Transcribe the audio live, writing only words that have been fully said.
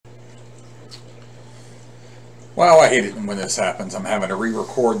Wow, I hate it when this happens. I'm having to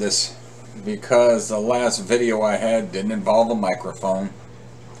re-record this because the last video I had didn't involve a microphone.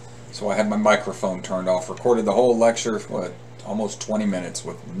 So I had my microphone turned off. Recorded the whole lecture, what, almost 20 minutes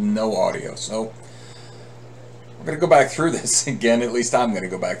with no audio. So we're going to go back through this again. At least I'm going to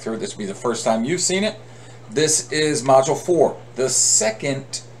go back through it. This will be the first time you've seen it. This is Module 4, the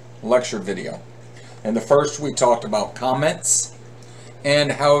second lecture video. In the first, we talked about comments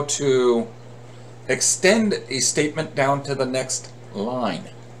and how to extend a statement down to the next line.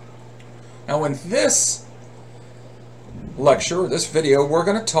 Now in this lecture, this video, we're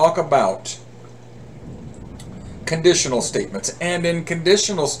going to talk about conditional statements. And in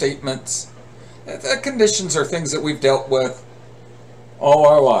conditional statements, the conditions are things that we've dealt with all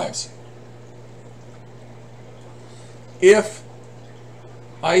our lives. If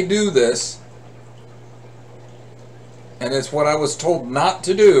I do this, and it's what I was told not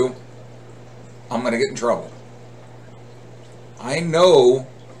to do, I'm going to get in trouble. I know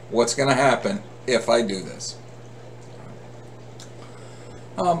what's going to happen if I do this.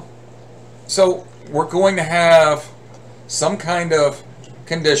 So we're going to have some kind of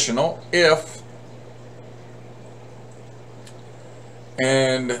conditional if,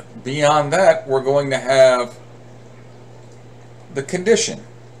 and beyond that we're going to have the condition.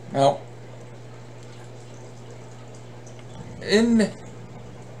 Now, in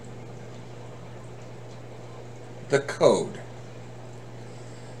the code,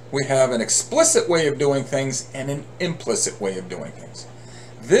 we have an explicit way of doing things and an implicit way of doing things.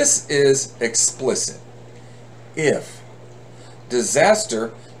 This is explicit. If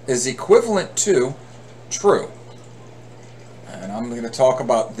disaster is equivalent to true. And I'm going to talk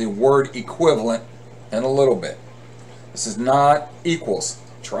about the word equivalent in a little bit. This is not equals.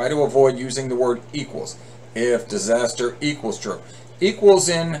 Try to avoid using the word equals. If disaster equals true. Equals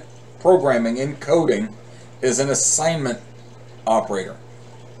in programming, in coding, is an assignment operator.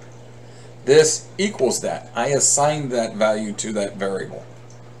 This equals that. I assign that value to that variable.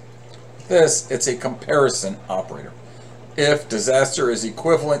 This, it's a comparison operator. If disaster is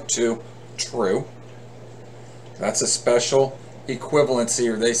equivalent to true, that's a special equivalency,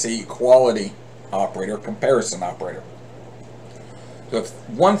 or they say equality operator, comparison operator. So if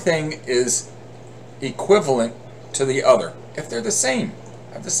one thing is equivalent to the other, if they're the same,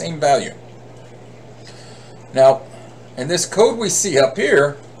 have the same value. Now, in this code we see up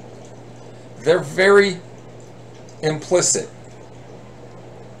here, they're very implicit.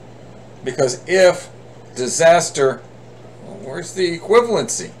 Because if disaster, well, where's the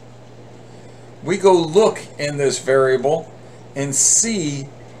equivalency? We go look in this variable and see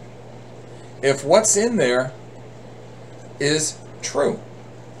if what's in there is true.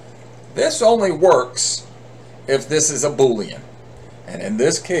 This only works if this is a Boolean. And in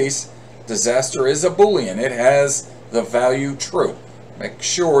this case, disaster is a Boolean. It has the value true. Make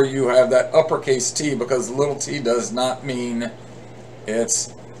sure you have that uppercase T, because little t does not mean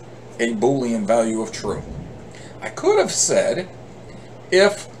it's a Boolean value of true. I could have said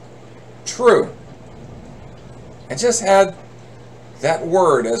if true and just had that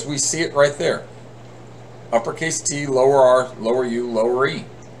word as we see it right there. Uppercase T, lower r, lower u, lower e.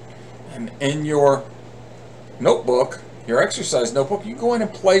 And in your notebook, your exercise notebook, you go in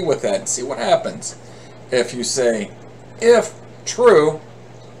and play with that and see what happens. If you say, if true,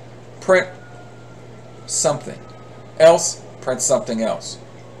 print something. Else, print something else.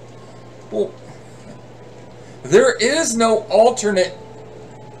 Well, there is no alternate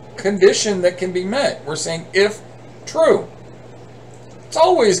condition that can be met. We're saying if true. It's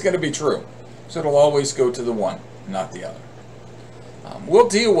always going to be true. So it'll always go to the one, not the other. We'll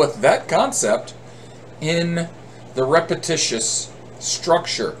deal with that concept in the repetitious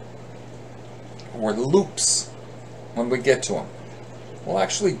structure, or the loops, when we get to them. We'll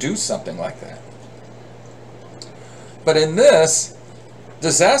actually do something like that. But in this,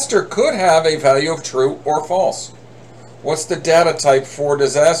 disaster could have a value of true or false. What's the data type for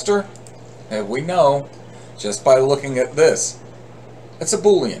disaster? And we know just by looking at this. It's a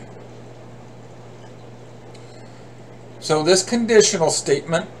Boolean. So this conditional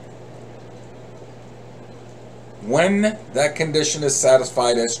statement, when that condition is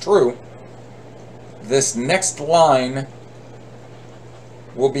satisfied as true, this next line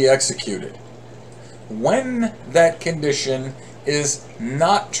will be executed. When that condition is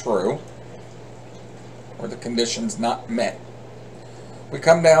not true, or the condition's not met, we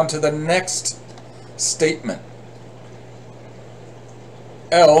come down to the next statement.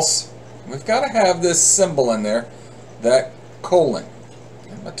 Else, we've got to have this symbol in there, that colon.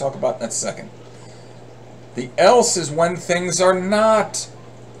 I'm going to talk about that in a second. The else is when things are not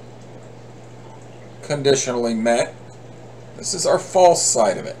conditionally met. This is our false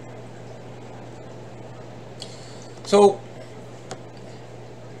side of it. So,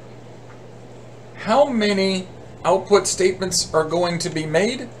 how many output statements are going to be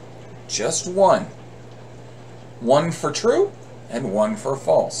made? Just one. One for true and one for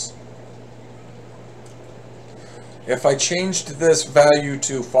false. If I changed this value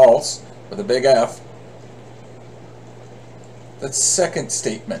to false with a big F, the second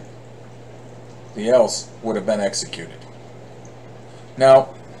statement, the else, would have been executed.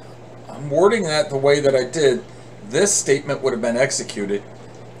 Now, I'm wording that the way that I did. This statement would have been executed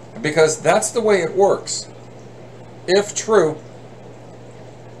because that's the way it works. If true,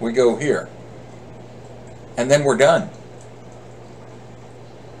 we go here. And then we're done.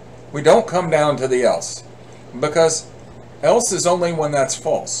 We don't come down to the else, because else is only when that's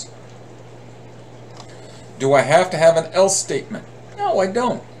false. Do I have to have an else statement? No, I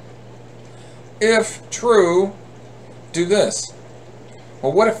don't. If true, do this.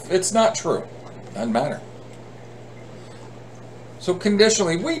 Well, what if it's not true? Doesn't matter. So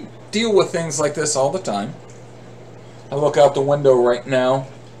conditionally, we deal with things like this all the time. I look out the window right now.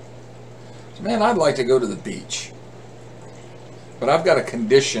 Man, I'd like to go to the beach. But I've got a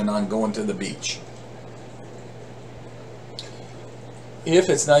condition on going to the beach. If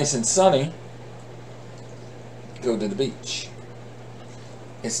it's nice and sunny, go to the beach.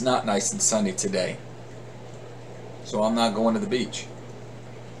 It's not nice and sunny today, so I'm not going to the beach.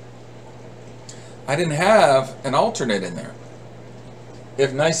 I didn't have an alternate in there.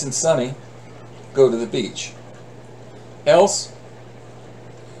 If nice and sunny, go to the beach. Else,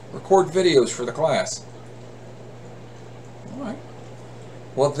 record videos for the class. All right.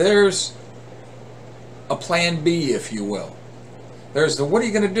 Well, there's a plan B, if you will. There's the what are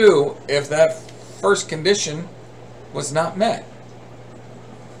you going to do if that first condition was not met?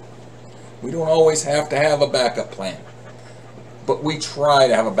 We don't always have to have a backup plan, but we try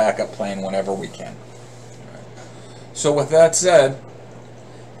to have a backup plan whenever we can. So with that said,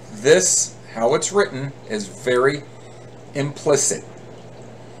 this, how it's written, is very implicit.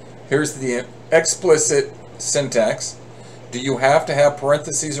 Here's the explicit syntax. Do you have to have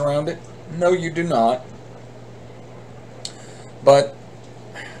parentheses around it? No, you do not. But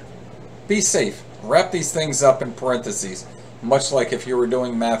be safe. Wrap these things up in parentheses, much like if you were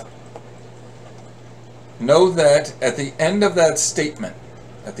doing math. Know that at the end of that statement,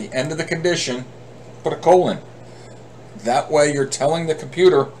 at the end of the condition, put a colon. That way you're telling the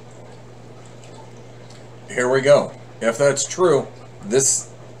computer, here we go. If that's true,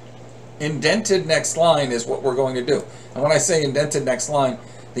 this indented next line is what we're going to do. And when I say indented next line,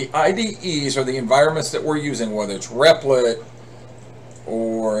 the IDEs are the environments that we're using, whether it's Replit,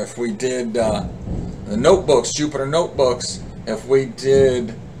 or if we did the notebooks, Jupyter Notebooks, if we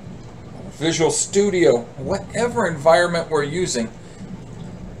did Visual Studio, whatever environment we're using,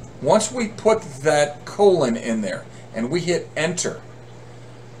 once we put that colon in there and we hit enter,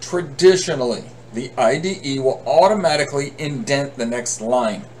 traditionally the IDE will automatically indent the next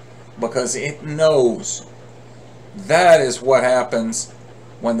line because it knows that is what happens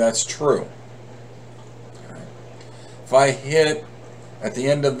when that's true. If I hit at the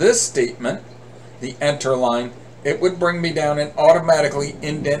end of this statement, the enter line, it would bring me down and automatically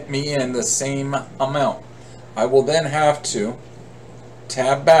indent me in the same amount. I will then have to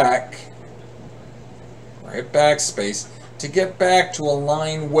tab back, or hit backspace, to get back to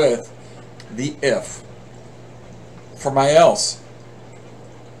align with the if. For my else,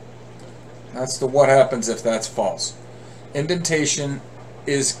 that's the what happens if that's false. Indentation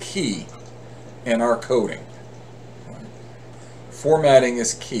is key in our coding. Formatting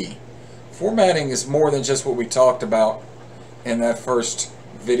is key. Formatting is more than just what we talked about in that first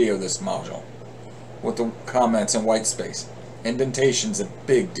video, this module, with the comments and white space. Indentation's a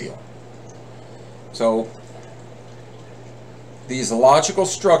big deal. So these logical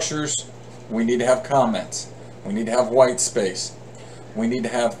structures, we need to have comments. We need to have white space. We need to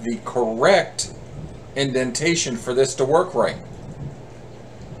have the correct indentation for this to work right.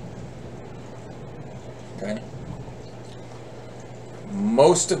 Okay?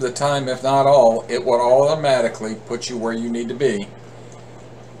 Most of the time, if not all, it will automatically put you where you need to be.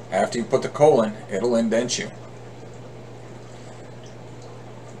 After you put the colon, it'll indent you.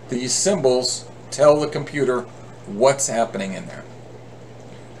 These symbols tell the computer what's happening in there,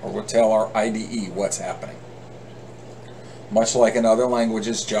 or will tell our IDE what's happening. Much like in other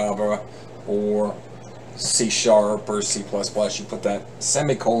languages, Java or C# or C++, you put that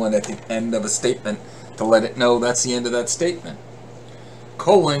semicolon at the end of a statement to let it know that's the end of that statement.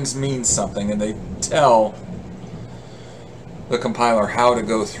 Colons mean something, and they tell the compiler how to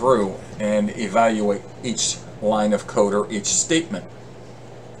go through and evaluate each line of code or each statement.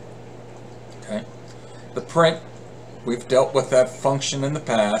 Okay. The print, we've dealt with that function in the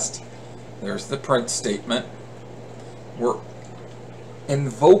past. There's the print statement. We're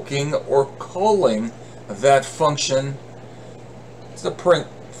invoking or calling that function. It's the print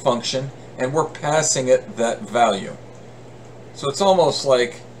function, and we're passing it that value. So it's almost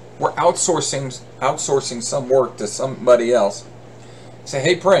like we're outsourcing some work to somebody else. Say,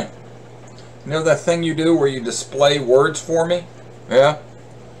 hey print, you know that thing you do where you display words for me? Yeah?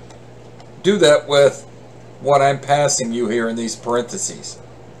 Do that with what I'm passing you here in these parentheses.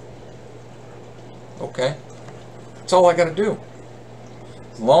 Okay? That's all I got to do.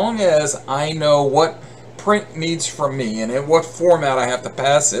 As long as I know what print needs from me and in what format I have to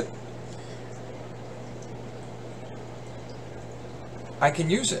pass it, I can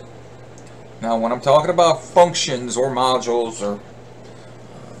use it. Now, when I'm talking about functions or modules or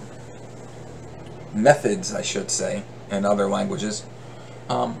methods, I should say, in other languages,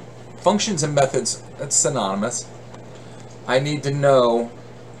 functions and methods, that's synonymous. I need to know,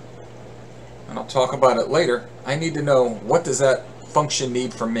 and I'll talk about it later, I need to know what does that function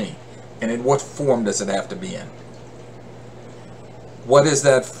need from me, and in what form does it have to be in. What is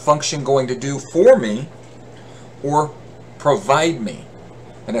that function going to do for me or provide me?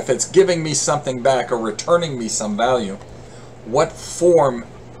 And if it's giving me something back or returning me some value, what form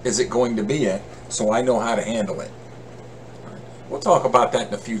is it going to be in so I know how to handle it? We'll talk about that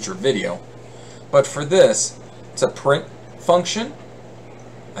in a future video. But for this, it's a print function.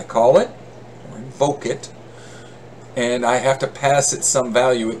 I call it, or invoke it, and I have to pass it some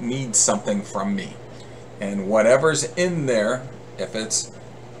value. It needs something from me. And whatever's in there, if it's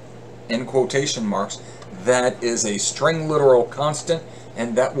in quotation marks, that is a string literal constant,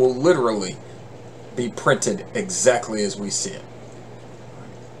 and that will literally be printed exactly as we see it.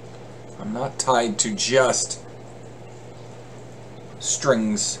 I'm not tied to just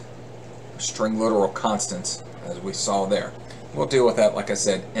strings, string literal constants, as we saw there. We'll deal with that, like I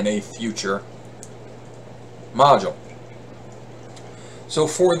said, in a future module. So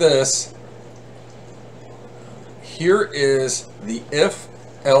for this, here is the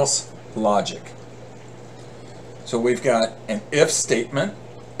if-else logic. So we've got an if statement,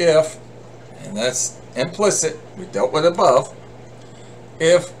 if, and that's implicit, we dealt with above,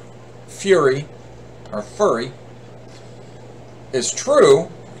 if furry is true,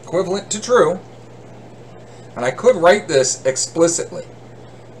 equivalent to true, and I could write this explicitly.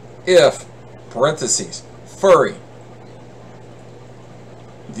 If, parentheses, furry,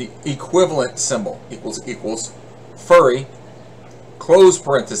 the equivalent symbol equals furry, close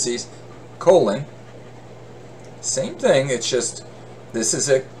parentheses, colon, same thing, it's just this is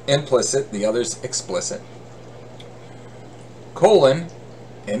implicit, the other's explicit. Colon,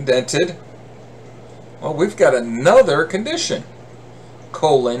 indented. Well, we've got another condition.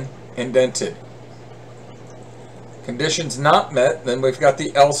 Colon, indented. Condition's not met, then we've got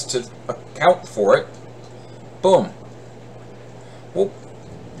the else to account for it. Boom. Well,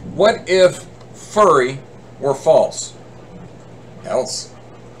 what if furry were false? Else.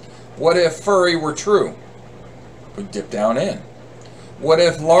 What if furry were true? We dip down in. What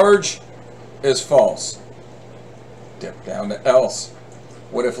if large is false? Dip down to else.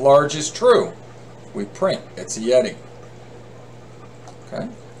 What if large is true? We print. It's a Yeti. Okay.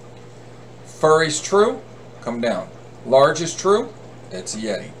 Furry's true. Come down. Large is true. It's a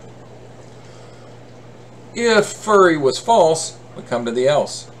Yeti. If furry was false, we come to the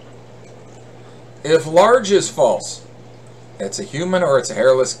else. If large is false, it's a human or it's a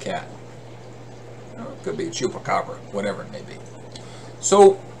hairless cat. It could be a chupacabra, whatever it may be.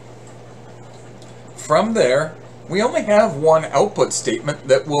 So from there, we only have one output statement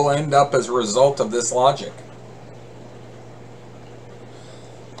that will end up as a result of this logic.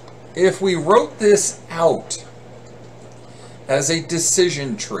 If we wrote this out as a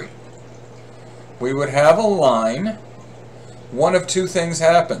decision tree, we would have a line. One of two things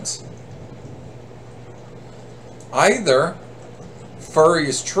happens. Either furry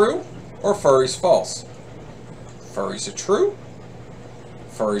is true or furry's false. Furry's a true,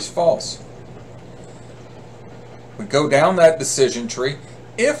 furry's false. We go down that decision tree.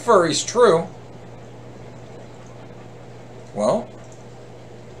 If furry's true, well,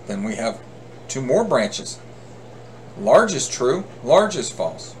 then we have two more branches. Large is true, large is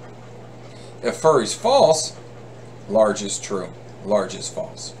false. If furry's false, large is true, large is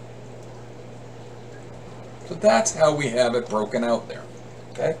false. So that's how we have it broken out there.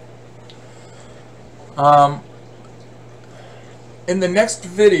 Okay. In the next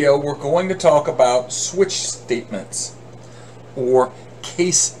video, we're going to talk about switch statements. or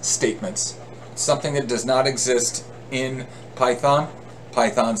case statements, something that does not exist in Python.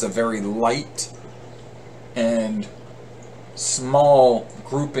 Python's a very light and small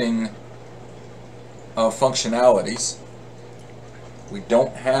grouping of functionalities. We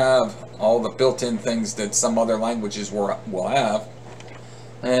don't have all the built-in things that some other languages will have.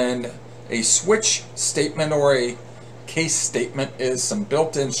 And a switch statement or a case statement is some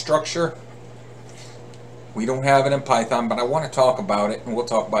built-in structure. We don't have it in Python, but I want to talk about it, and we'll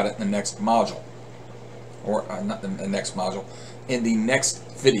talk about it in the next module. Or not in the next module, in the next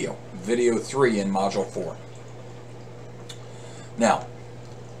video, video 3 in module 4. Now,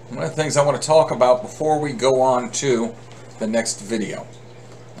 one of the things I want to talk about before we go on to the next video,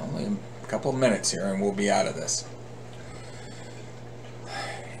 only a couple of minutes here and we'll be out of this.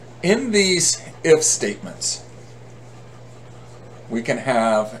 In these if statements, we can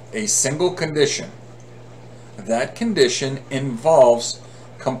have a single condition. That condition involves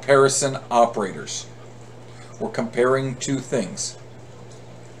comparison operators. We're comparing two things.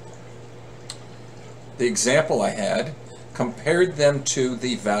 The example I had compared them to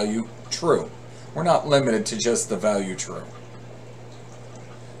the value true. We're not limited to just the value true.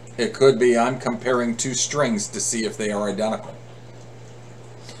 It could be I'm comparing two strings to see if they are identical.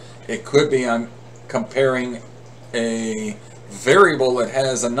 It could be I'm comparing a variable that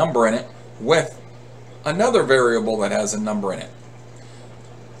has a number in it with another variable that has a number in it.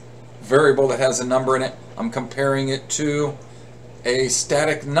 Variable that has a number in it, I'm comparing it to a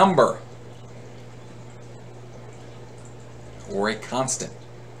static number or a constant.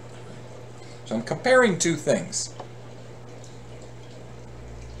 So I'm comparing two things.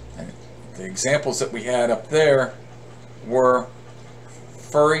 And the examples that we had up there were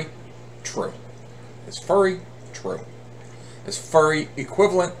furry, true. Is furry true? Is furry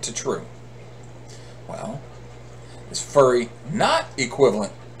equivalent to true? Well, is furry not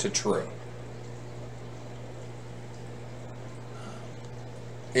equivalent to true?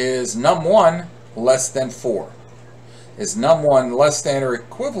 Is num1 less than 4? Is num1 less than or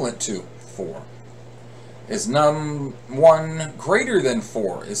equivalent to 4? Is num1 greater than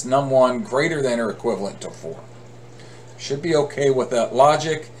 4? Is num1 greater than or equivalent to 4? Should be okay with that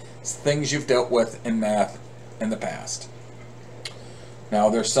logic. It's things you've dealt with in math in the past. Now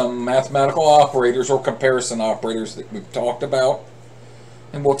there's some mathematical operators or comparison operators that we've talked about,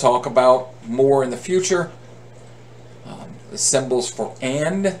 and we'll talk about more in the future. The symbols for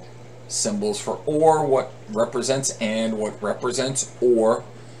and, symbols for or, what represents and, what represents or,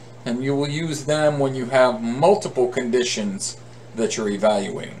 and you will use them when you have multiple conditions that you're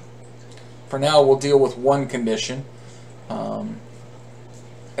evaluating. For now, we'll deal with one condition.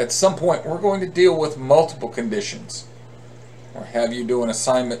 At some point, we're going to deal with multiple conditions, or have you do an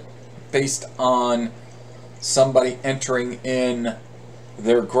assignment based on somebody entering in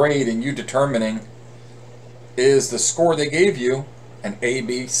their grade and you determining is the score they gave you an A,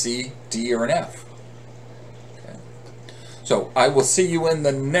 B, C, D, or an F. Okay. So I will see you in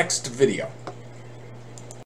the next video.